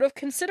 and I would have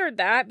considered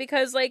that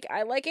because like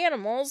I like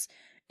animals.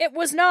 It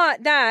was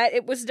not that.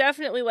 It was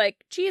definitely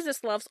like,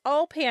 Jesus loves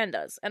all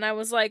pandas. And I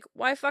was like,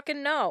 why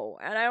fucking no?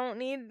 And I don't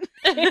need...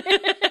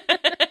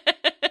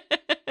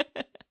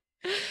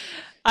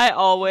 I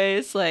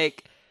always,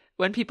 like,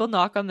 when people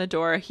knock on the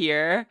door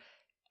here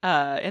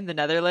in the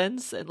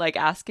Netherlands, like,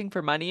 asking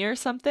for money or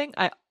something,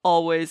 I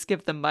always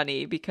give them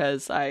money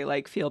because I,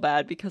 like, feel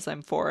bad because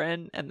I'm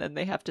foreign. And then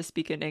they have to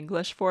speak in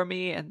English for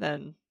me. And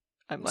then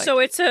I'm like, so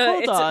it's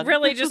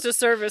really just a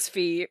service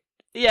fee.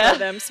 Yeah, for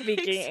them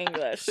speaking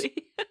English.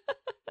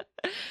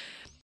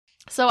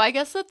 So I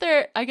guess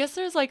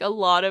there's like a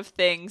lot of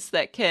things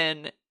that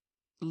can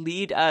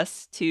lead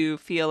us to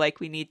feel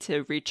like we need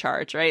to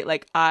recharge, right?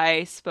 Like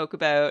I spoke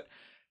about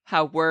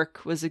how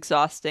work was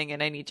exhausting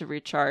and I need to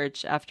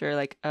recharge after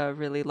like a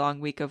really long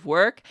week of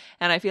work.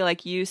 And I feel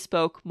like you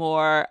spoke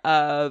more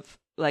of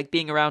like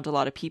being around a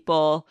lot of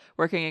people,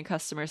 working in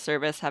customer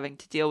service, having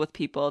to deal with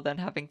people, then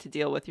having to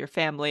deal with your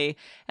family,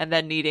 and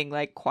then needing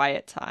like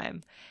quiet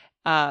time.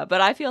 But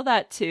I feel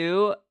that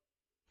too.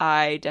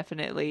 I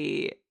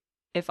definitely,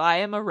 if I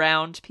am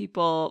around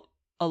people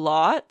a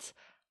lot,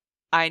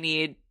 I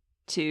need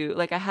to,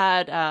 like I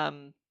had,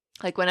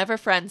 like whenever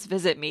friends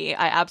visit me,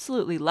 I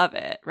absolutely love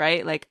it,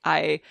 right? Like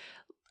I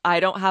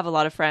don't have a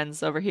lot of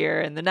friends over here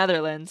in the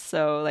Netherlands.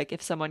 So like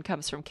if someone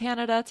comes from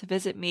Canada to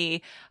visit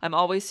me, I'm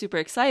always super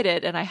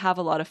excited and I have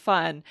a lot of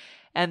fun.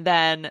 And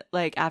then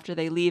like after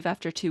they leave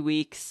after 2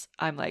 weeks,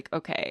 I'm like,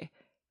 okay,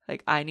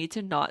 like I need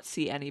to not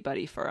see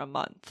anybody for a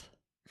month.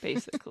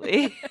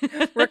 basically.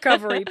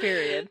 Recovery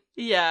period.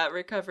 Yeah,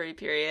 recovery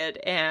period.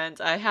 And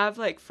I have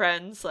like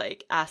friends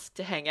like ask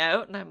to hang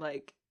out, and I'm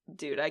like,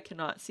 dude, I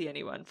cannot see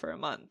anyone for a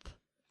month.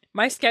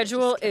 My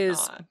schedule is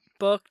cannot.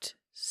 booked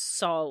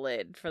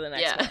solid for the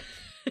next month.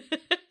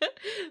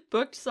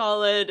 Booked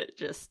solid,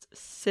 just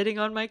sitting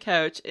on my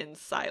couch in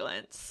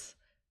silence.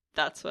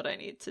 That's what I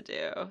need to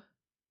do.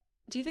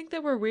 Do you think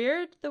that we're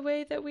weird the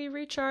way that we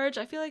recharge?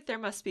 I feel like there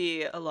must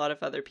be a lot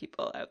of other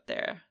people out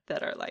there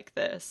that are like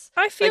this.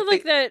 I feel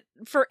like that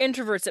for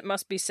introverts it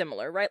must be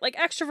similar, right? Like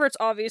extroverts,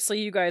 obviously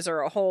you guys are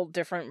a whole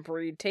different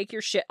breed. Take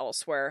your shit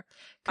elsewhere.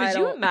 Could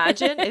you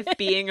imagine if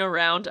being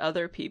around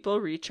other people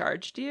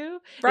recharged you?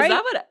 Right? Is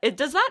that what it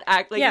does that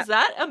act like? Yeah. Is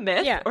that a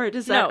myth, Yeah. or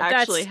does that No,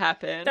 actually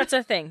happen? That's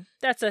a thing.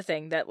 That's a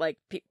thing that like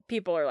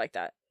people are like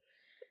that.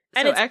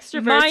 And so it's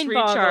extroverts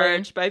mind-boggling.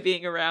 recharge by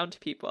being around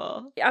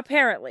people.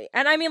 Apparently.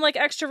 And I mean, like,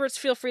 extroverts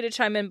feel free to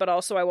chime in, but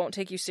also I won't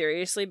take you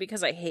seriously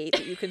because I hate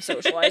that you can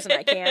socialize and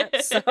I can't.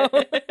 So,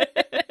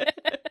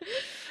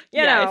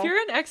 you know. If you're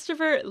an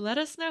extrovert, let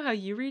us know how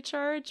you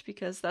recharge,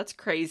 because that's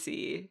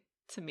crazy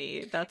to me.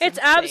 It's insane.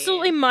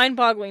 absolutely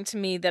mind-boggling to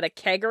me that a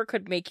kegger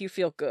could make you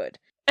feel good.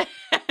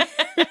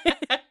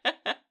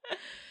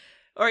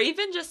 Or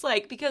even just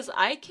like, because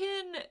I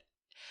can...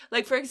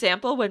 Like, for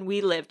example, when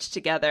we lived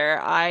together,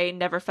 I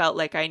never felt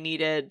like I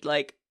needed,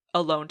 like,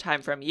 alone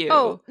time from you.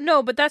 Oh,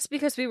 no, but that's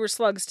because we were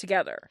slugs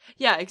together.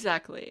 Yeah,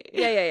 exactly.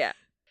 Yeah.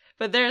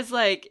 But there's,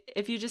 like,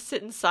 if you just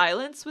sit in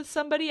silence with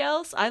somebody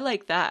else, I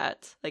like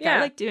that. Like, Yeah.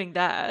 I like doing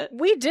that.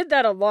 We did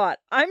that a lot.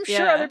 I'm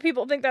sure Yeah. other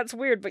people think that's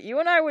weird, but you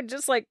and I would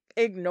just, like,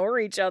 ignore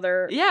each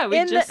other. Yeah,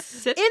 we just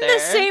sit in there. the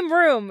same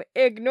room,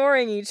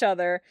 ignoring each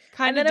other.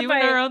 Kind of doing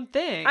our own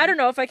thing. I don't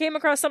know, if I came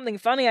across something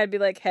funny, I'd be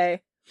like,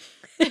 hey.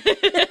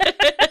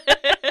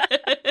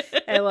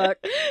 Hey,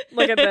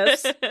 look at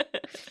this.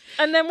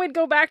 And then we'd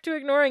go back to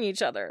ignoring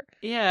each other.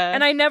 Yeah.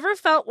 And I never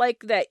felt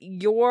like that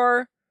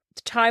your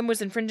time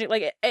was infringing.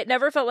 Like, it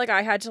never felt like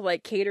I had to,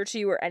 like, cater to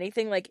you or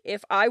anything. Like,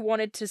 if I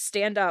wanted to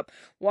stand up,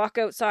 walk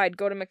outside,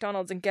 go to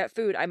McDonald's and get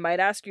food, I might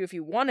ask you if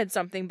you wanted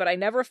something, but I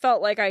never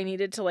felt like I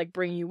needed to, like,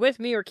 bring you with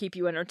me or keep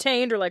you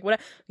entertained or, like,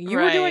 whatever. You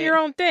were doing your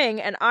own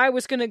thing, and I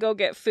was gonna go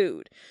get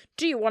food.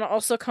 Do you want to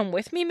also come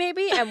with me,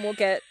 maybe? And we'll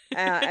get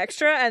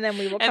extra, and then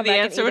we will come back and eat it together. And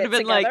the answer would have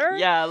been like,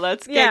 yeah,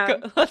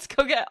 let's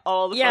go get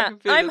all the fucking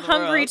food I'm in the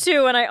hungry world.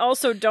 too, and I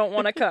also don't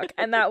want to cook.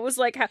 And that was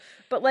like,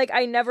 but like,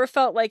 I never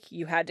felt like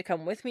you had to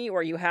come with me,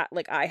 or you had,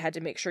 like, I had to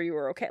make sure you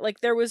were okay.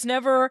 Like, there was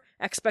never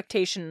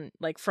expectation,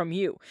 like, from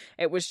you.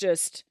 It was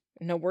just,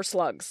 no, we're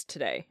slugs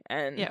today.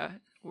 And yeah,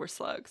 we're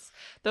slugs.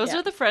 Those Yeah.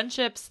 are the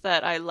friendships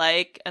that I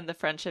like, and the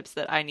friendships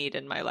that I need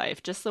in my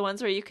life. Just the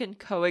ones where you can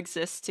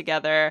coexist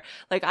together.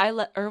 Like, I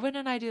let Erwin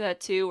and I do that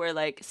too, where,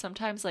 like,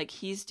 sometimes, like,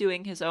 he's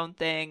doing his own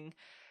thing,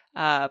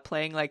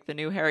 playing, like, the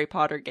new Harry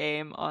Potter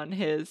game on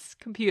his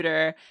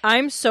computer.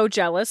 I'm so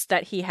jealous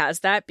that he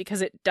has that,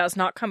 because it does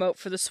not come out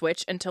for the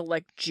Switch until,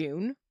 like,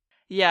 June.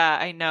 Yeah,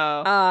 I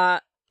know.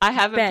 I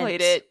haven't bent.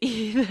 played it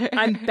either.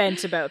 I'm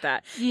bent about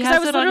that. He 'Cause has I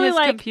was it on literally his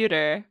like,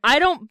 computer. I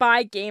don't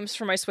buy games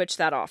for my Switch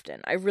that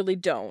often. I really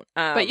don't.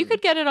 But you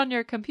could get it on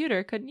your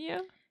computer, couldn't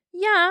you?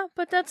 Yeah,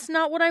 but that's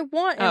not what I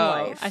want in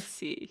life. I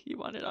see. You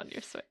want it on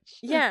your Switch.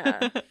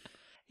 Yeah.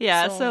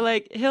 Yeah, So- so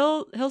like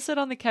he'll sit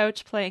on the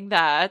couch playing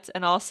that,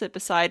 and I'll sit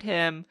beside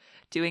him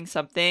doing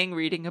something,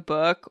 reading a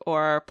book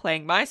or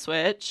playing my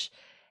Switch,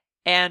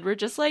 and we're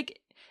just like,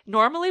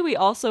 normally we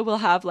also will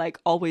have like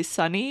Always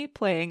Sunny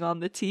playing on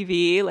the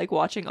TV, like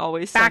watching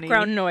Always Sunny.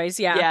 Background noise,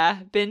 yeah. Yeah,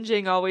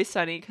 binging Always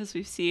Sunny because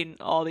we've seen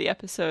all the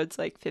episodes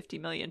like 50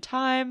 million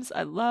times.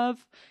 I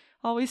love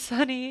Always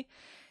Sunny.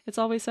 It's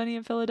Always Sunny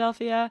in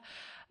Philadelphia.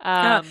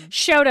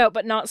 Shout out,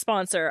 but not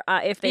sponsor.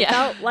 If they Yeah.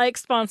 felt like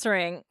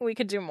sponsoring, we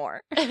could do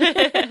more.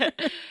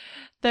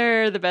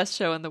 They're the best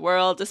show in the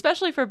world,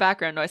 especially for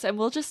background noise. And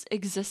we'll just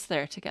exist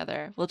there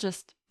together. We'll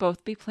just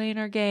both be playing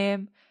our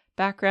game,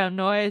 background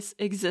noise,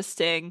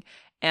 existing.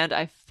 And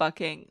I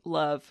fucking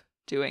love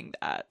doing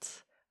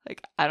that.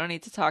 Like, I don't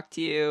need to talk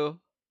to you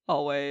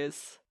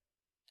always.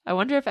 I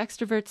wonder if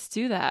extroverts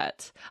do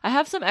that. I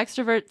have some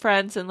extrovert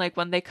friends, and like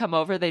when they come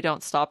over, they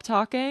don't stop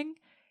talking.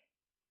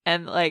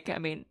 And like, I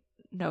mean,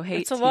 no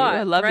hate It's a to lot, you.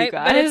 I love you right?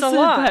 guys. But it's a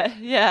lot. But,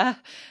 yeah.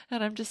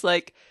 And I'm just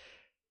like,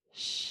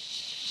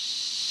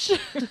 shh.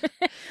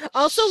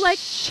 Also, like,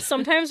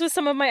 sometimes with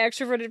some of my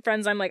extroverted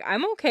friends, I'm like,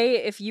 I'm okay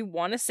if you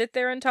want to sit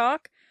there and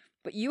talk,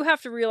 but you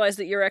have to realize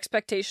that your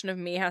expectation of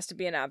me has to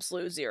be an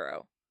absolute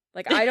zero.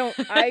 Like,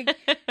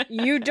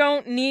 you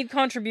don't need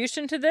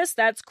contribution to this.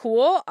 That's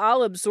cool.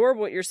 I'll absorb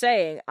what you're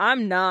saying.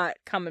 I'm not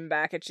coming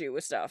back at you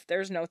with stuff.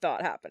 There's no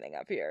thought happening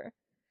up here.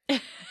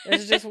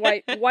 It's just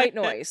white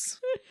noise.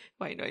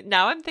 White noise.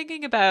 Now I'm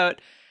thinking about,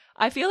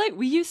 I feel like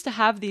we used to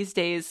have these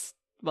days,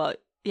 well,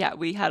 yeah,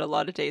 we had a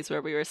lot of days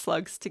where we were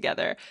slugs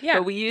together. Yeah.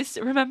 But we used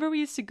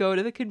to go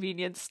to the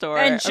convenience store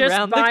And just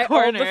around buy the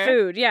corner. all the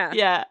food. Yeah.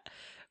 Yeah.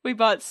 We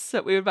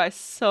would buy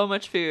so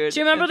much food. Do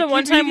you remember at the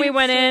one time we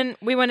convenience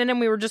went in and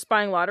we were just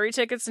buying lottery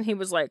tickets and he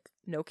was like,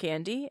 no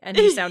candy? And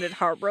he sounded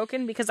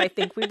heartbroken because I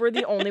think we were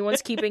the only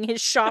ones keeping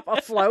his shop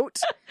afloat.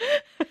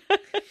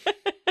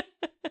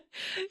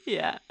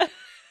 Yeah.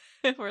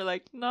 We're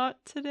like, not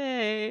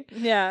today.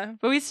 Yeah.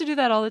 But we used to do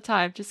that all the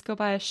time. Just go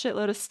buy a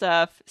shitload of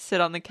stuff,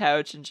 sit on the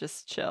couch, and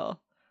just chill.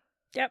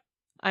 Yep.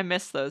 I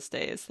miss those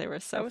days. They were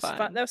so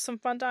fun. That was some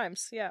fun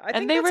times. Yeah. I and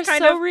think they were that's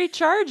so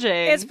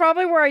recharging. It's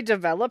probably where I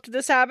developed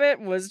this habit,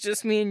 was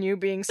just me and you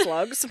being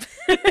slugs.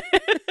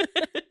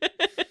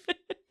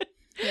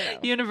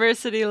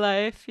 University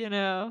life,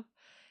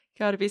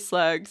 gotta be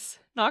slugs.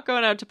 Not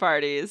going out to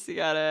parties. You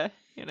gotta,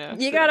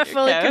 you gotta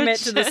fully commit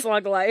to the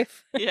slug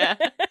life. Yeah.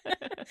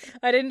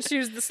 I didn't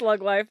choose the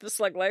slug life. The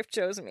slug life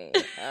chose me.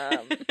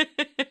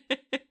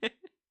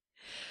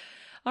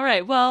 All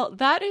right. Well,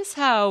 that is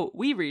how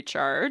we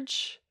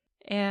recharge.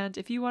 And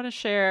if you want to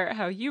share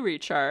how you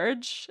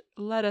recharge,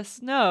 let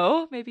us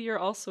know. Maybe you're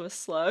also a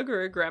slug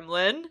or a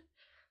gremlin.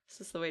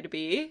 This is the way to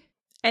be.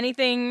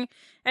 Anything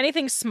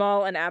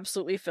small and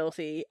absolutely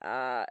filthy,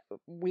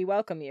 we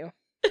welcome you.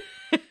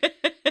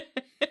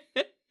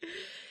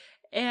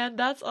 And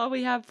that's all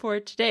we have for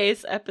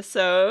today's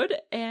episode.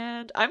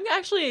 And I'm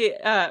actually,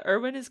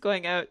 Erwin is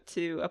going out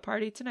to a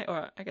party tonight.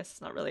 Or I guess it's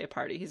not really a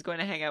party. He's going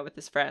to hang out with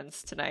his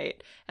friends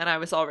tonight. And I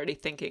was already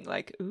thinking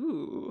like,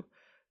 ooh,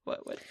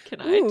 what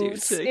can I do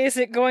to... Is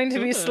it going to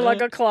be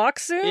slug o'clock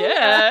soon?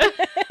 Yeah.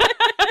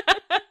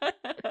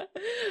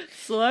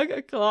 Slug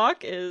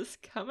o'clock is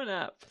coming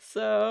up.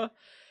 So...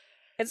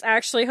 It's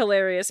actually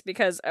hilarious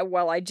because,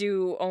 I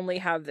do only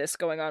have this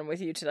going on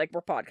with you to,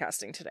 we're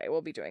podcasting today.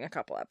 We'll be doing a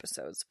couple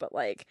episodes, but,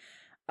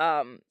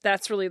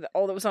 that's really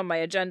all that was on my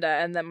agenda.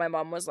 And then my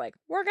mom was like,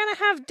 we're gonna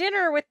have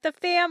dinner with the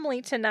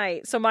family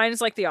tonight. So mine's,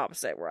 the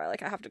opposite, where I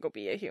have to go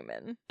be a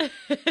human.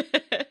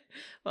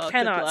 Well,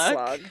 cannot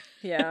slug.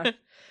 Yeah.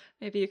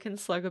 Maybe you can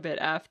slug a bit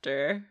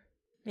after.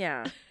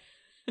 Yeah.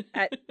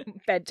 At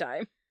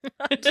bedtime.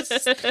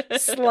 Just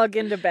slug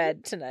into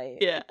bed tonight.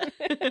 Yeah.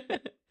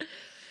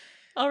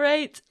 All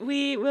right.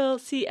 We will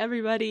see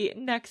everybody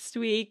next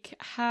week.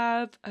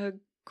 Have a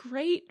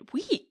great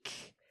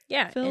week.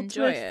 Yeah, filled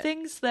enjoy with it.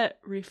 Things that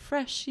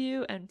refresh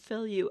you and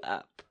fill you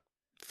up.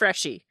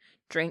 Freshie.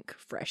 Drink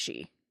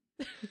Freshie.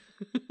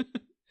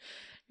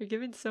 You're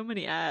giving so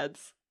many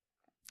ads.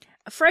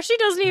 Freshie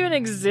doesn't even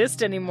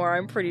exist anymore,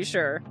 I'm pretty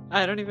sure.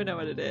 I don't even know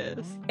what it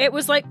is. It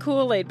was like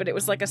Kool-Aid, but it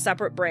was like a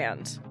separate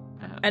brand.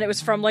 Oh. And it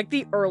was from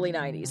the early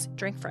 90s.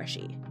 Drink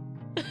Freshie.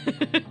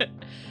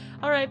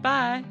 All right,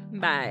 bye.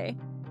 Bye.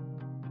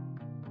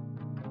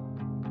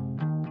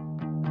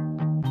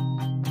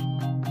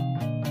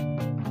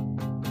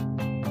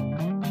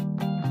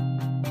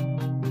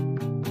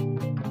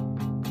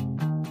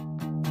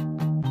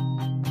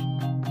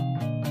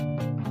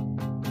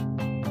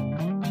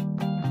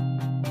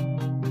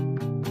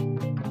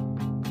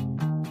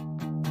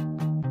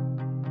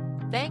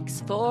 Thanks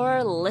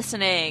for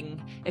listening.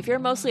 If you're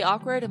mostly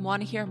awkward and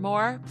want to hear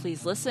more,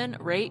 please listen,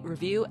 rate,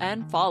 review,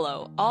 and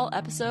follow all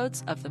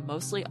episodes of the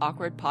Mostly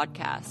Awkward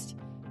podcast.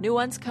 New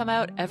ones come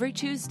out every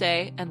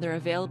Tuesday, and they're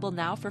available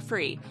now for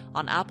free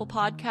on Apple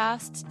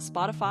Podcasts,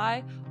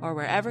 Spotify, or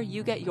wherever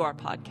you get your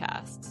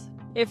podcasts.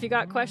 If you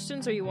got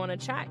questions or you want to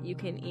chat, you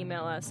can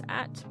email us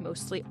at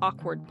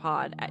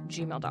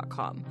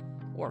mostlyawkwardpod@gmail.com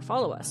or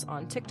follow us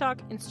on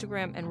TikTok,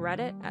 Instagram, and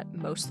Reddit at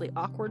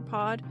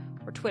mostlyawkwardpod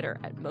or Twitter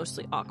at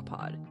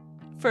mostlyawkpod.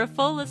 For a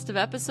full list of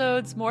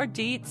episodes, more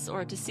deets,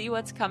 or to see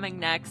what's coming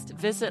next,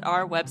 visit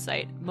our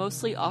website,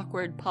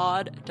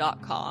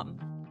 mostlyawkwardpod.com.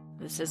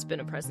 This has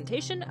been a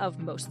presentation of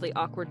Mostly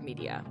Awkward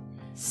Media.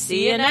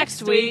 See you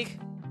next week!